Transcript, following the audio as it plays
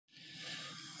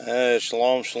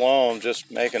Shalom, shalom. Just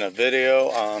making a video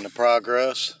on the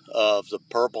progress of the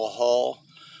purple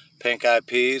Hull-Pinkeye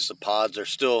peas. The pods are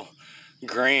still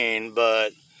green,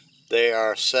 but they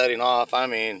are setting off. I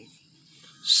mean,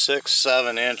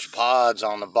 6-7 inch pods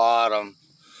on the bottom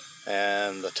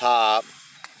and the top,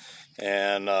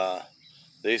 and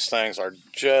these things are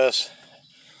just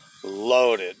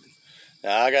loaded.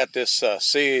 Now I got this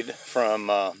seed from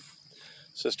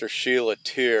Sister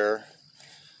Shiela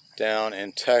down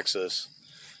in Texas,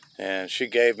 and she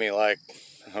gave me like,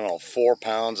 I don't know, 4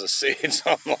 pounds of seed,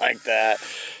 something like that.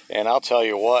 And I'll tell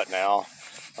you what now,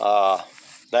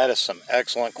 that is some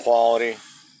excellent quality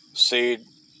seed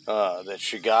that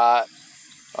she got.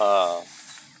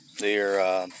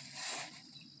 They're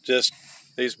just,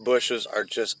 these bushes are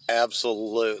just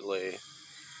absolutely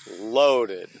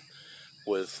loaded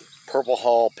with purple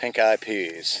Hull-Pinkeye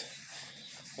peas.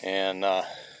 And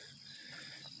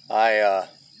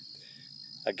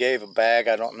I gave a bag.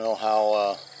 I don't know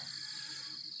how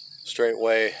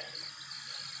Straightway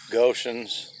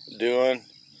Goshen's doing.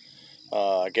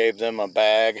 I gave them a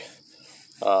bag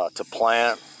to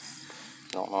plant.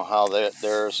 Don't know how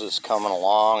theirs is coming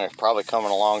along. It's probably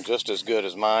coming along just as good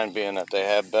as mine, being that they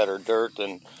have better dirt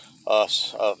than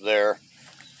us up there.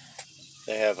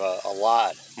 They have a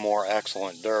lot more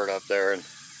excellent dirt up there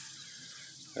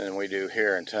than we do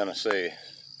here in Tennessee,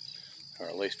 or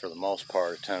at least for the most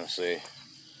part of Tennessee.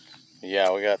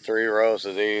 Yeah, we got 3 rows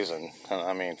of these, and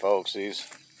I mean, folks, these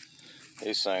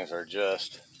things are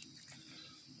just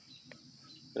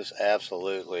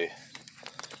absolutely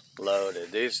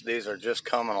loaded. These are just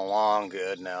coming along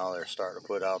good now. They're starting to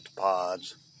put out the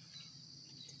pods.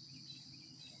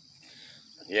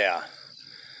 Yeah,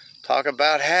 talk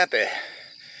about happy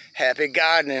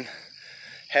gardening.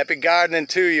 Happy gardening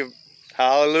to you.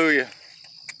 Hallelujah.